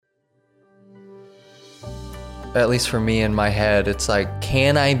at least for me in my head, it's like,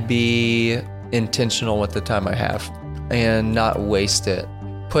 can I be intentional with the time I have and not waste it?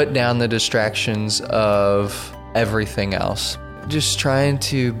 Put down the distractions of everything else. Just trying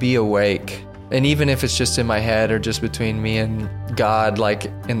to be awake. And even if it's just in my head or just between me and God,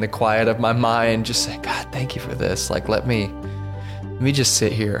 like in the quiet of my mind, just say, God, thank you for this. Like, let me just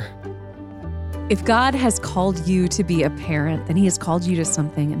sit here. If God has called you to be a parent, then he has called you to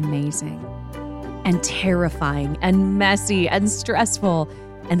something amazing and terrifying and messy and stressful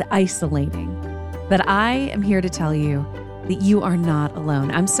and isolating. But I am here to tell you that you are not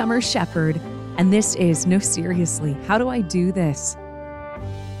alone. I'm Summer Shepherd, and this is No Seriously, How Do I Do This?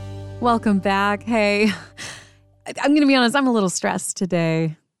 Welcome back. Hey, I'm going to be honest, I'm a little stressed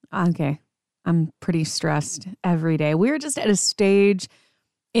today. Okay, I'm pretty stressed every day. We're just at a stage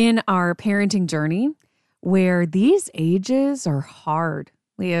in our parenting journey where these ages are hard.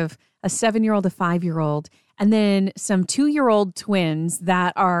 We have a 7-year-old, a 5-year-old, and then some 2-year-old twins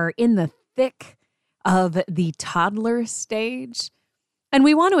that are in the thick of the toddler stage. And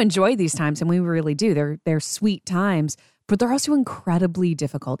we want to enjoy these times, and we really do. They're sweet times, but they're also incredibly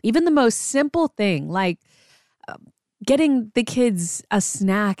difficult. Even the most simple thing, like getting the kids a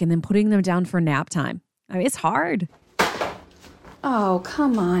snack and then putting them down for nap time. I mean, it's hard. Oh,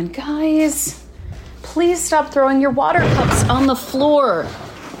 come on, guys. Please stop throwing your water cups on the floor.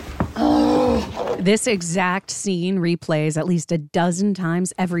 Oh. This exact scene replays at least a dozen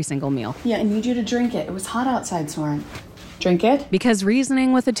times every single meal. Yeah, I need you to drink it. It was hot outside, Soren. Drink it? Because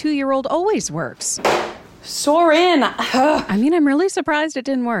reasoning with a 2-year-old always works. Soren! I mean, I'm really surprised it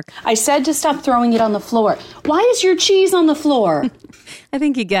didn't work. I said to stop throwing it on the floor. Why is your cheese on the floor? I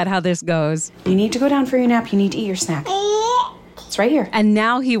think you get how this goes. You need to go down for your nap. You need to eat your snack. It's right here. And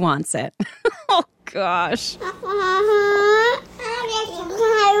now he wants it. Oh, gosh.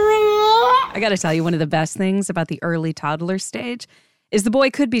 I got to tell you, one of the best things about the early toddler stage is the boy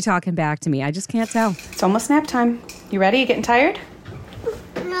could be talking back to me. I just can't tell. It's almost nap time. You ready? You getting tired?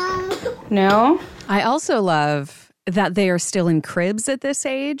 No? I also love that they are still in cribs at this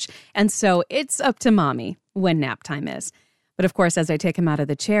age, and so it's up to mommy when nap time is. But of course, as I take him out of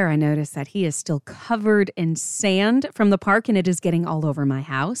the chair, I notice that he is still covered in sand from the park, and it is getting all over my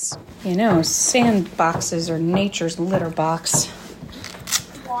house. You know, sand boxes are nature's litter box.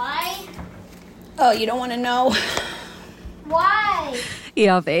 Why? Oh, you don't want to know. Why?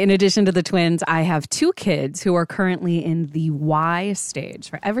 Yeah, in addition to the twins, I have 2 kids who are currently in the why stage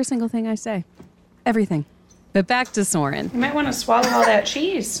for every single thing I say. Everything. But back to Soren. You might want to swallow all that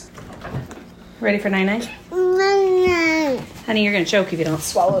cheese. Ready for night-night? Honey, you're going to choke if you don't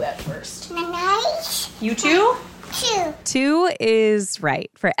swallow that first. You too? 2 is right.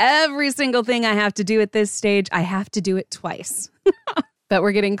 For every single thing I have to do at this stage, I have to do it twice. But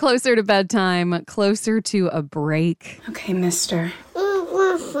we're getting closer to bedtime, closer to a break. Okay, mister.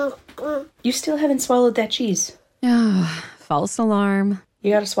 You still haven't swallowed that cheese. False alarm.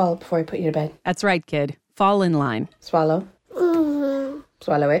 You got to swallow it before I put you to bed. That's right, kid. Fall in line. Swallow.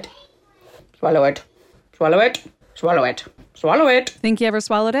 Swallow it. Swallow it. Swallow it. Swallow it. Swallow it. Think he ever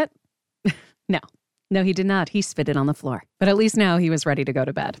swallowed it? No. No, he did not. He spit it on the floor. But at least now he was ready to go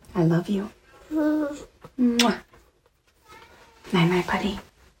to bed. I love you. Mwah. Night-night, buddy.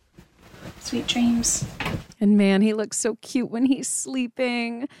 Sweet dreams. And man, he looks so cute when he's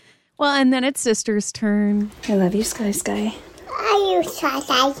sleeping. Well, and then it's sister's turn. I love you, Sky Sky. I love you,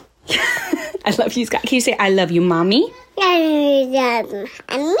 Sky. I love you, Sky. Can you say, I love you, Mommy?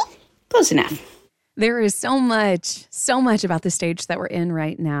 Close enough. There is so much about the stage that we're in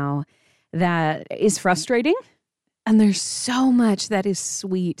right now that is frustrating. And there's so much that is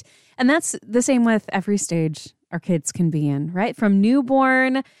sweet. And that's the same with every stage our kids can be in, right? From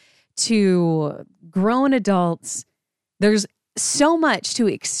newborn to grown adults, there's so much to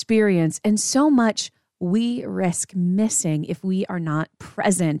experience and so much we risk missing if we are not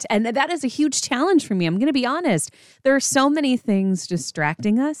present. And that is a huge challenge for me. I'm going to be honest. There are so many things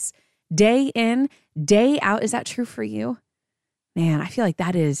distracting us day in, day out. Is that true for you? Man, I feel like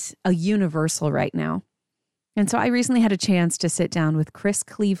that is a universal right now. And so I recently had a chance to sit down with Chris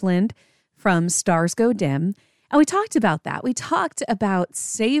Cleveland from Stars Go Dim. And we talked about that. We talked about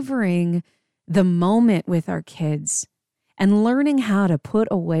savoring the moment with our kids and learning how to put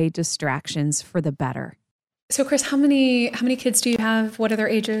away distractions for the better. So, Chris, how many kids do you have? What are their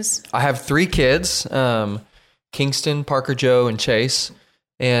ages? I have 3 kids, Kingston, Parker, Joe, and Chase.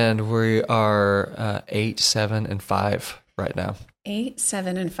 And we are 8, 7, and 5 right now. 8,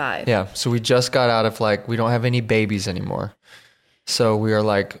 7, and 5. Yeah. So we just got out of we don't have any babies anymore. So we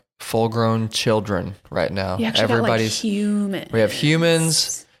are full grown children right now. You actually got humans. We have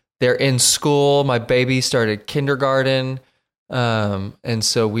humans, they're in school. My baby started kindergarten. And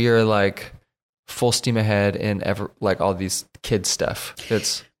so we are like full steam ahead in like all these kids stuff.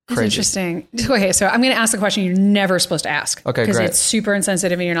 It's crazy. Interesting. Okay, so I'm going to ask the question you're never supposed to ask. Okay, because great. it's super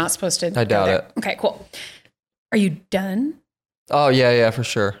insensitive and you're not supposed to. I doubt it. Okay, cool. Are you done? Oh, yeah, for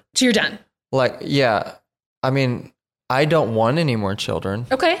sure. So you're done. Like, yeah. I mean, I don't want any more children.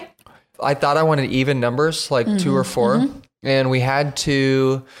 Okay. I thought I wanted even numbers, like 2 or 4. And we had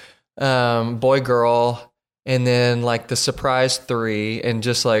 2, boy, girl, and then like the surprise 3. And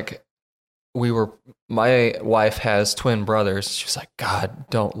just like my wife has twin brothers. She was like, God,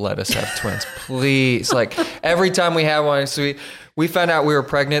 don't let us have twins, please. Like every time we have one. So we found out we were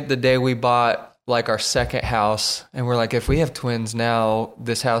pregnant the day we bought like our second house. And we're like, if we have twins now,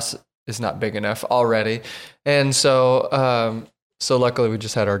 this house is not big enough already. And so, so luckily we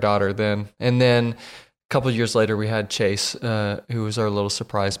just had our daughter then. And then a couple of years later we had Chase, who was our little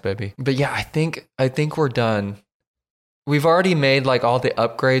surprise baby. But yeah, I think we're done. We've already made like all the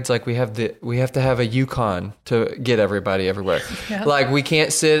upgrades. Like we have to have a Yukon to get everybody everywhere. Yep. Like we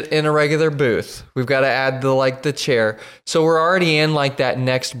can't sit in a regular booth. We've got to add the chair. So we're already in like that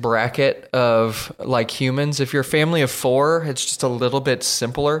next bracket of like humans. If you're a family of 4, it's just a little bit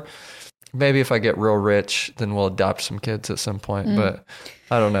simpler. Maybe if I get real rich, then we'll adopt some kids at some point, but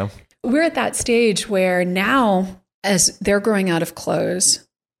I don't know. We're at that stage where now, as they're growing out of clothes,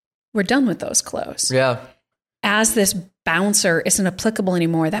 we're done with those clothes. Yeah. As this bouncer isn't applicable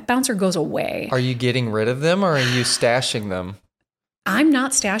anymore, that bouncer goes away. Are you getting rid of them or are you stashing them? I'm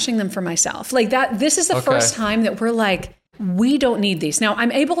not stashing them for myself. Like that, this is the first time that we're like, we don't need these. Now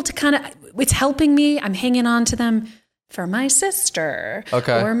I'm able to it's helping me. I'm hanging on to them for my sister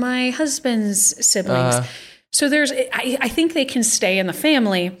or my husband's siblings. So I think they can stay in the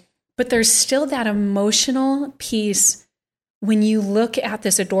family, but there's still that emotional piece when you look at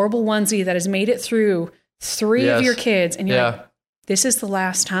this adorable onesie that has made it through 3 of your kids and you're like, this is the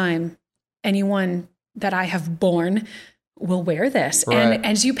last time anyone that I have born will wear this. Right. And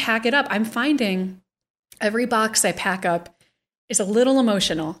as you pack it up, I'm finding every box I pack up is a little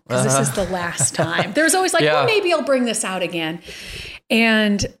emotional because this is the last time. There's always like, well, maybe I'll bring this out again.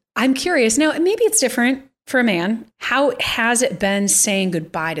 And I'm curious now, maybe it's different for a man. How has it been saying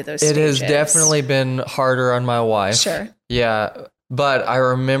goodbye to those stages? It has definitely been harder on my wife. Sure. Yeah. But I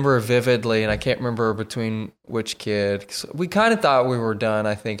remember vividly, and I can't remember between which kid. 'Cause we kind of thought we were done,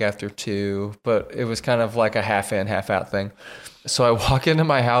 I think, after 2, but it was kind of like a half in, half out thing. So I walk into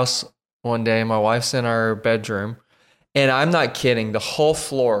my house one day, my wife's in our bedroom, and I'm not kidding. The whole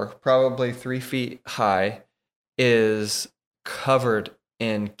floor, probably 3 feet high, is covered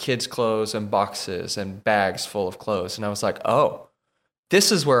in kids' clothes and boxes and bags full of clothes. And I was like, oh, this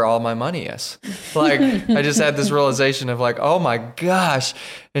is where all my money is. Like, I just had this realization of like, oh my gosh.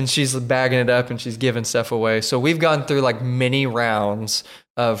 And she's bagging it up and she's giving stuff away. So we've gone through like many rounds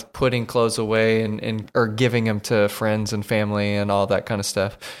of putting clothes away and or giving them to friends and family and all that kind of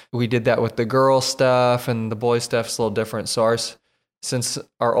stuff. We did that with the girl stuff, and the boy stuff's a little different. So since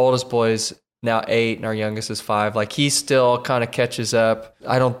our oldest boy's now 8 and our youngest is 5, like he still kind of catches up.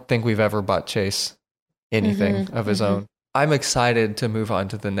 I don't think we've ever bought Chase anything of his own. I'm excited to move on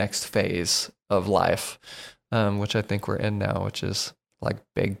to the next phase of life, which I think we're in now, which is like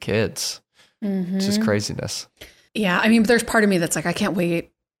big kids, which is craziness. Yeah. I mean, there's part of me that's like, I can't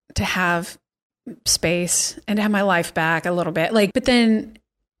wait to have space and to have my life back a little bit. Like, but then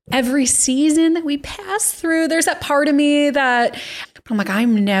every season that we pass through, there's that part of me that I'm like,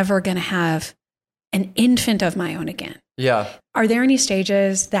 I'm never going to have an infant of my own again. Yeah. Are there any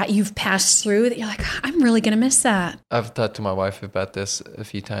stages that you've passed through that you're like, I'm really going to miss that? I've talked to my wife about this a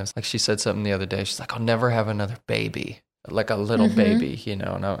few times. Like she said something the other day. She's like, I'll never have another baby, like a little baby, you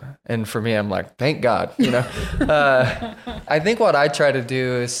know. And for me, I'm like, thank God, you know. I think what I try to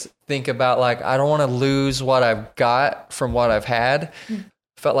do is think about like, I don't want to lose what I've got from what I've had.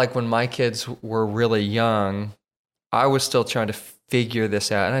 Felt like when my kids were really young, I was still trying to figure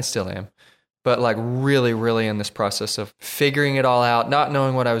this out, and I still am. But like really, really in this process of figuring it all out, not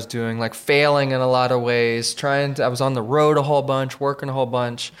knowing what I was doing, like failing in a lot of ways, I was on the road a whole bunch, working a whole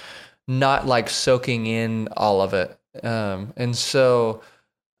bunch, not like soaking in all of it. And so,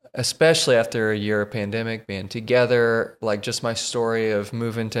 especially after a year of pandemic, being together, like just my story of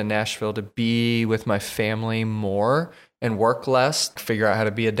moving to Nashville to be with my family more and work less, figure out how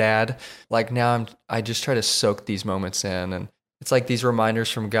to be a dad. Like now I just try to soak these moments in, and it's like these reminders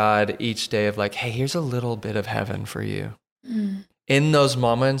from God each day of like, hey, here's a little bit of heaven for you. In those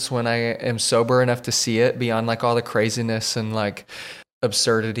moments when I am sober enough to see it beyond like all the craziness and like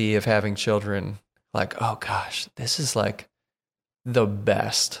absurdity of having children, like, oh gosh, this is like the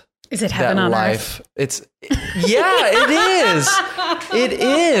best Is it heaven on earth? It's, yeah, it is. It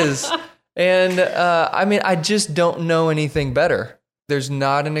is. And I mean, I just don't know anything better. There's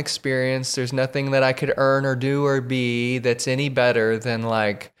not an experience. There's nothing that I could earn or do or be that's any better than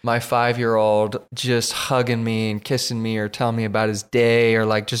like my 5-year-old just hugging me and kissing me or telling me about his day, or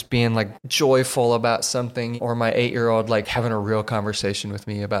like just being like joyful about something, or my 8-year-old like having a real conversation with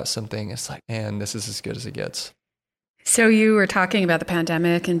me about something. It's like, man, this is as good as it gets. So you were talking about the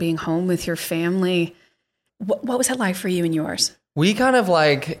pandemic and being home with your family. What was that like for you and yours? We kind of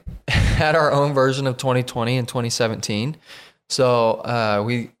like had our own version of 2020 and 2017. So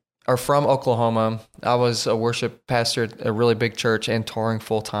we are from Oklahoma. I was a worship pastor at a really big church and touring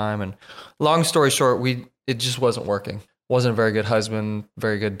full time. And long story short, it just wasn't working. Wasn't a very good husband,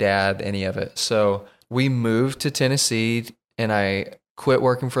 very good dad, any of it. So we moved to Tennessee, and I quit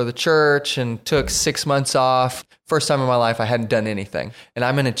working for the church and took 6 months off. First time in my life I hadn't done anything. And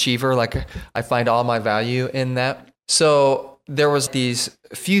I'm an achiever. Like, I find all my value in that. So there was these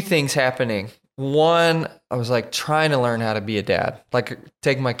few things happening. One, I was like trying to learn how to be a dad, like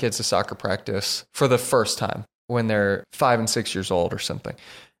taking my kids to soccer practice for the first time when they're 5 and 6 years old or something,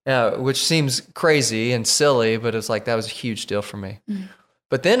 which seems crazy and silly, but it's like, that was a huge deal for me. Mm.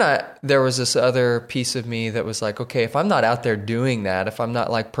 But then there was this other piece of me that was like, okay, if I'm not out there doing that, if I'm not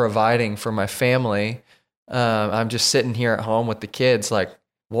like providing for my family, I'm just sitting here at home with the kids, like,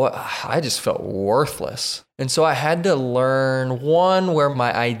 what? I just felt worthless. And so I had to learn, one, where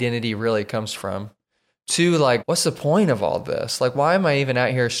my identity really comes from. Two, like, what's the point of all this? Like, why am I even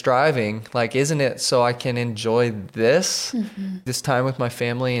out here striving? Like, isn't it so I can enjoy this, this time with my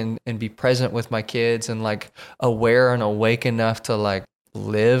family and be present with my kids and like aware and awake enough to like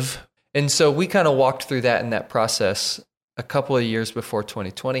live? And so we kind of walked through that in that process a couple of years before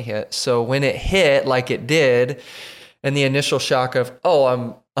 2020 hit. So when it hit like it did, and the initial shock of, oh,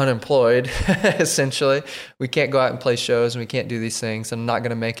 I'm unemployed, essentially. We can't go out and play shows, and we can't do these things. I'm not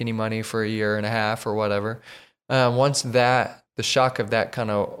going to make any money for a year and a half or whatever. Once the shock of that kind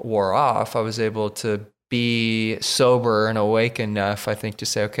of wore off, I was able to be sober and awake enough, I think, to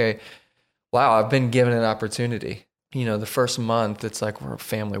say, okay, wow, I've been given an opportunity. You know, the first month, it's like we're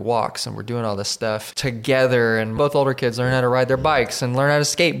family walks and we're doing all this stuff together, and both older kids learn how to ride their bikes and learn how to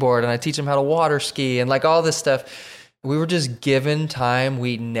skateboard, and I teach them how to water ski and like all this stuff. We were just given time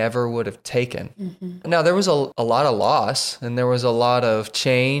we never would have taken. Mm-hmm. Now, there was a lot of loss, and there was a lot of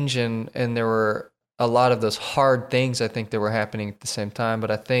change, and there were a lot of those hard things, I think, that were happening at the same time. But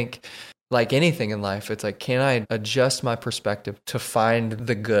I think, like anything in life, it's like, can I adjust my perspective to find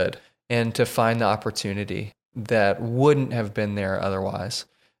the good and to find the opportunity that wouldn't have been there otherwise?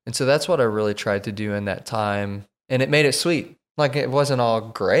 And so that's what I really tried to do in that time. And it made it sweet. Like, it wasn't all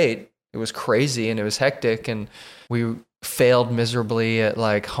great. It was crazy and it was hectic, and we failed miserably at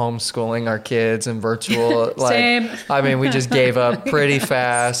like homeschooling our kids and virtual. Like, same. I mean, we just gave up pretty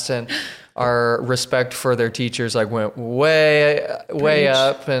fast, and our respect for their teachers like went way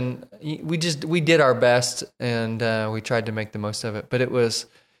up, and we did our best, and we tried to make the most of it. But it was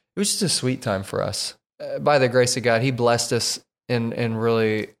just a sweet time for us. By the grace of God, He blessed us in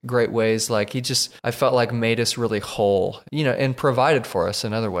really great ways. Like, I felt like made us really whole, you know, and provided for us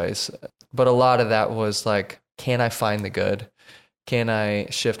in other ways. But a lot of that was like, can I find the good? Can I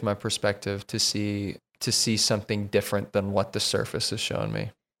shift my perspective to see something different than what the surface has shown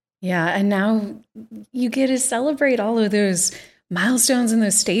me? Yeah. And now you get to celebrate all of those milestones and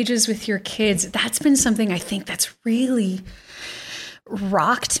those stages with your kids. That's been something I think that's really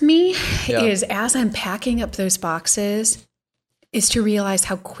rocked me, is as I'm packing up those boxes, is to realize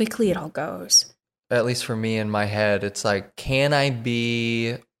how quickly it all goes. At least for me in my head, it's like, can I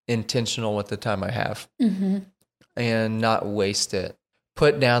be intentional with the time I have and not waste it?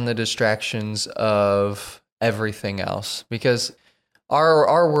 Put down the distractions of everything else, because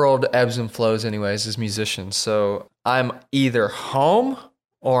our world ebbs and flows anyways as musicians. So I'm either home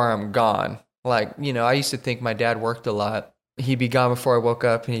or I'm gone. Like, you know, I used to think my dad worked a lot. He'd be gone before I woke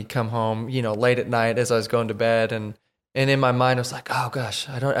up, and he'd come home, you know, late at night as I was going to bed, and in my mind, I was like, oh gosh,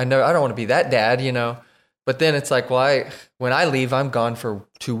 I don't want to be that dad, you know. But then it's like, well, when I leave, I'm gone for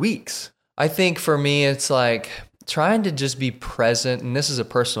 2 weeks. I think for me, it's like trying to just be present. And this is a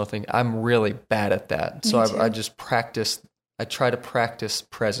personal thing. I'm really bad at that. So I just practice. I try to practice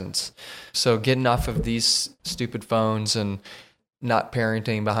presence. So getting off of these stupid phones and not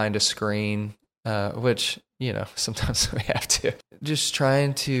parenting behind a screen, which, you know, sometimes we have to. Just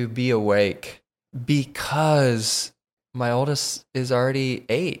trying to be awake, because my oldest is already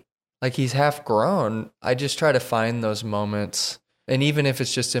 8. Like, he's half grown. I just try to find those moments And even if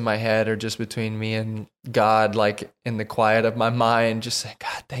it's just in my head or just between me and God, like in the quiet of my mind, just say,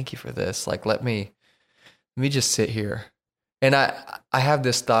 God, thank you for this. Like, let me just sit here. And I have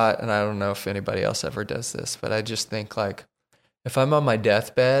this thought, and I don't know if anybody else ever does this, but I just think like, if I'm on my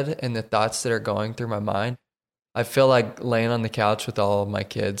deathbed and the thoughts that are going through my mind, I feel like laying on the couch with all of my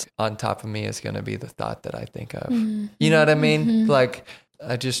kids on top of me is going to be the thought that I think of. Mm-hmm. You know what I mean? Mm-hmm. Like,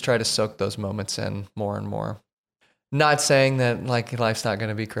 I just try to soak those moments in more and more. Not saying that like life's not going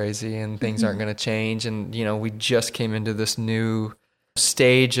to be crazy and things aren't going to change. And, you know, we just came into this new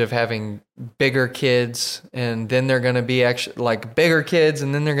stage of having bigger kids, and then they're going to be actually like bigger kids,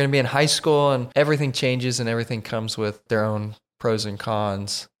 and then they're going to be in high school, and everything changes and everything comes with their own pros and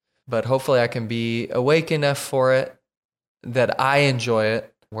cons. But hopefully I can be awake enough for it that I enjoy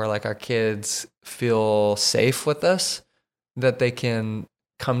it, where like our kids feel safe with us, that they can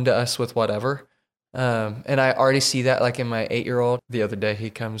come to us with whatever. And I already see that like in my 8-year-old. The other day he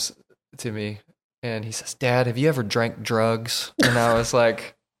comes to me and he says, Dad, have you ever drank drugs? And I was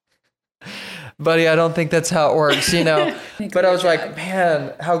like, buddy, I don't think that's how it works, you know? But I was like,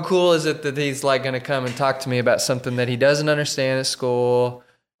 man, how cool is it that he's like going to come and talk to me about something that he doesn't understand at school?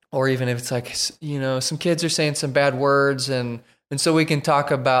 Or even if it's like, you know, some kids are saying some bad words, and so we can talk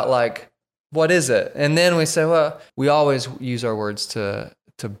about like, what is it? And then we say, well, we always use our words to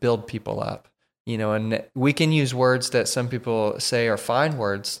build people up, you know, and we can use words that some people say are fine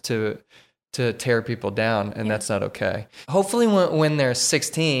words to tear people down, and that's not okay. Hopefully when they're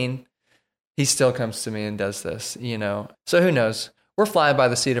 16, he still comes to me and does this, you know. So who knows? We're flying by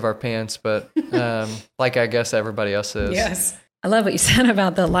the seat of our pants, but like I guess everybody else is. Yes. I love what you said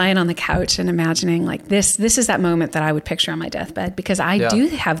about the lying on the couch and imagining like this is that moment that I would picture on my deathbed, because I do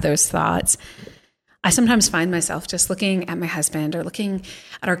have those thoughts. I sometimes find myself just looking at my husband or looking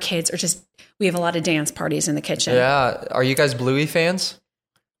at our kids, or just, we have a lot of dance parties in the kitchen. Yeah. Are you guys Bluey fans?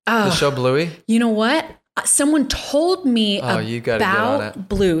 The show Bluey? You know what? Someone told me you gotta get on about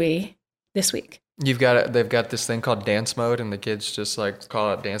Bluey this week. They've got this thing called dance mode, and the kids just like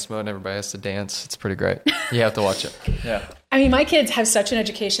call it dance mode and everybody has to dance. It's pretty great. You have to watch it. Yeah. I mean, my kids have such an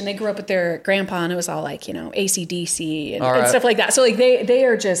education. They grew up with their grandpa, and it was all like, you know, AC/DC and stuff like that. So like they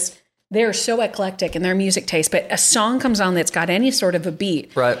are so eclectic in their music taste, but a song comes on that's got any sort of a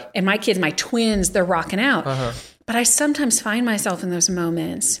beat. Right. And my kids, my twins, they're rocking out. Uh-huh. But I sometimes find myself in those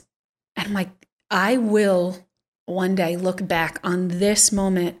moments, and I'm like, I will one day look back on this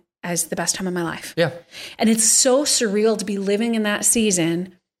moment as the best time of my life. Yeah. And it's so surreal to be living in that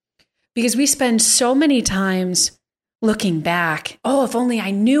season, because we spend so many times looking back. Oh, if only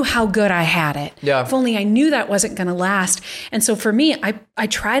I knew how good I had it. Yeah. If only I knew that wasn't going to last. And so for me, I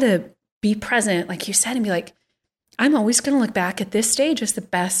try to be present, like you said, and be like, I'm always going to look back at this stage as the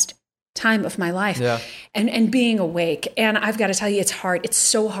best time of my life. Yeah. And being awake. And I've got to tell you, it's hard. It's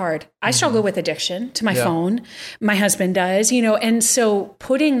so hard. I struggle with addiction to my phone. My husband does, you know, and so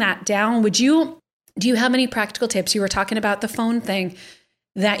putting that down, do you have any practical tips? You were talking about the phone thing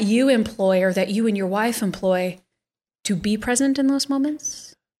that you employ, or that you and your wife employ, to be present in those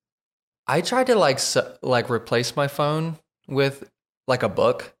moments? I try to like replace my phone with like a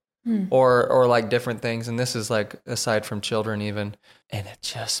book. Or like different things. And this is like aside from children even. And it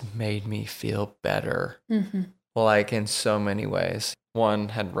just made me feel better. Mm-hmm. Like in so many ways. One,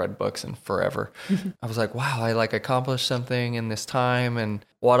 hadn't read books in forever. Mm-hmm. I was like, wow, I like accomplished something in this time. And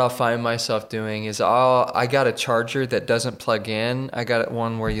what I'll find myself doing is I got a charger that doesn't plug in. I got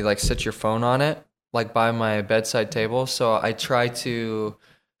one where you like sit your phone on it, like by my bedside table. So I try to,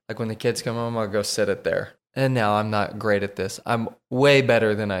 like when the kids come home, I'll go sit it there. And now I'm not great at this. I'm way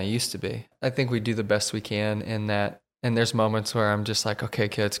better than I used to be. I think we do the best we can in that. And there's moments where I'm just like, okay,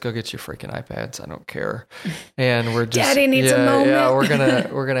 kids, go get your freaking iPads. I don't care. And we're just, Daddy needs a moment. Yeah, we're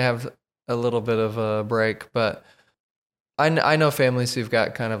gonna have a little bit of a break. But I know families who've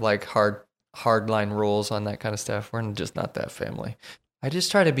got kind of like hard line rules on that kind of stuff. We're just not that family. I just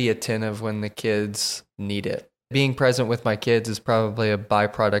try to be attentive when the kids need it. Being present with my kids is probably a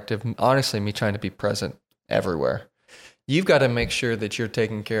byproduct of, honestly, me trying to be present everywhere. You've got to make sure that you're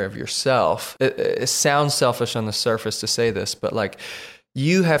taking care of yourself. It sounds selfish on the surface to say this, but like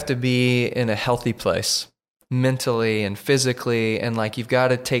you have to be in a healthy place mentally and physically, and like you've got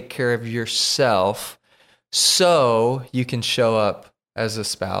to take care of yourself so you can show up as a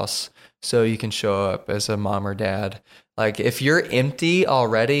spouse, so you can show up as a mom or dad. Like if you're empty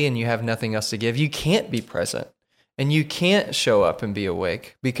already and you have nothing else to give, you can't be present. And you can't show up and be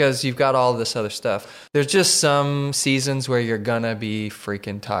awake because you've got all this other stuff. There's just some seasons where you're gonna be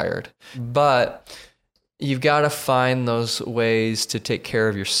freaking tired. But you've got to find those ways to take care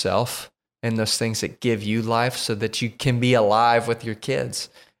of yourself and those things that give you life so that you can be alive with your kids.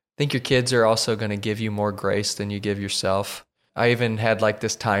 I think your kids are also going to give you more grace than you give yourself. I even had like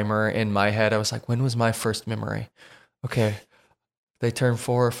this timer in my head. I was like, when was my first memory? Okay, they turn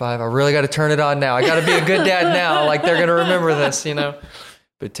 4 or 5. I really got to turn it on now. I got to be a good dad now. Like they're going to remember this,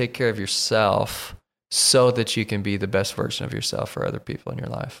 But take care of yourself so that you can be the best version of yourself for other people in your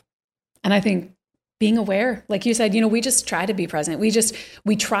life. And I think being aware, like you said, we just try to be present.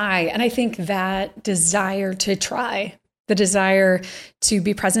 We try. And I think that desire to try, the desire to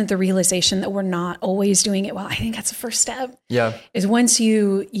be present, the realization that we're not always doing it well, I think that's the first step. Yeah. Is once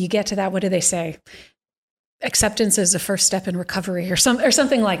you get to that, what do they say? Acceptance is the first step in recovery or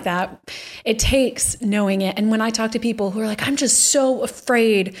something like that. It takes knowing it. And when I talk to people who are like, I'm just so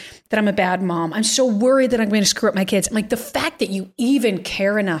afraid that I'm a bad mom. I'm so worried that I'm going to screw up my kids. I'm like, the fact that you even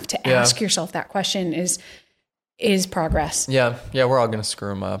care enough to ask yourself that question is progress. Yeah. Yeah. We're all going to screw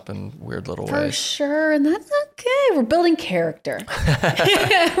them up in weird little ways. For sure. And that's okay. We're building character.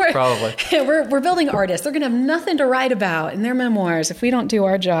 Probably. We're building artists. They're going to have nothing to write about in their memoirs if we don't do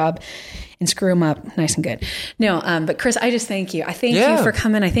our job and screw them up nice and good. No, but Chris, I just thank you. I thank you for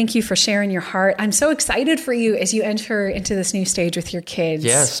coming. I thank you for sharing your heart. I'm so excited for you as you enter into this new stage with your kids.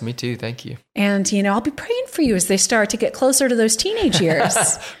 Yes, me too. Thank you. And, I'll be praying for you as they start to get closer to those teenage years.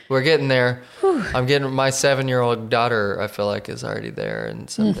 We're getting there. I'm getting my 7-year-old daughter, I feel like, is already there in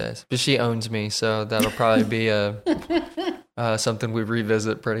some days. But she owns me, so that'll probably be something we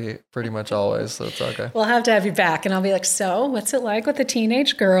revisit pretty much always, so it's okay. We'll have to have you back, and I'll be like, so what's it like with a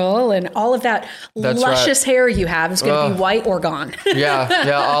teenage girl? And all of that luscious hair you have is going to be white or gone.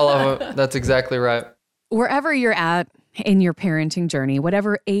 Yeah, all of it. That's exactly right. Wherever you're at in your parenting journey,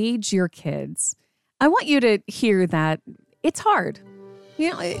 whatever age your kids, I want you to hear that it's hard.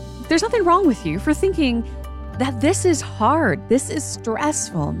 There's nothing wrong with you for thinking that this is hard. This is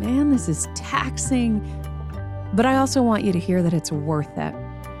stressful. Man, this is taxing. But I also want you to hear that it's worth it.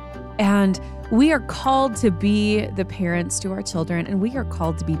 And we are called to be the parents to our children, and we are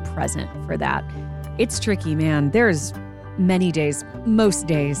called to be present for that. It's tricky, man. There's many days, most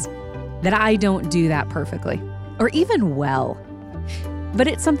days, that I don't do that perfectly or even well. But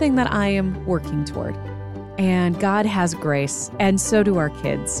it's something that I am working toward. And God has grace, and so do our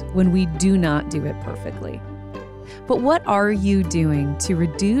kids when we do not do it perfectly. But what are you doing to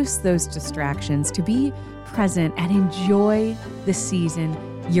reduce those distractions, to be present and enjoy the season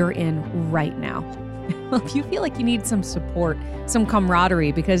you're in right now? Well, if you feel like you need some support, some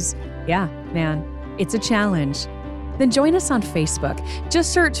camaraderie, because yeah, man, it's a challenge, then join us on Facebook.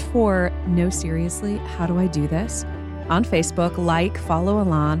 Just search for No Seriously, How Do I Do This? On Facebook, follow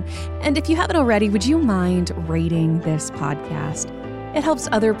along. And if you haven't already, would you mind rating this podcast? It helps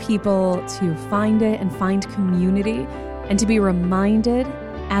other people to find it and find community, and to be reminded,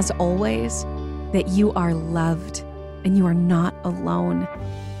 as always, that you are loved and you are not alone.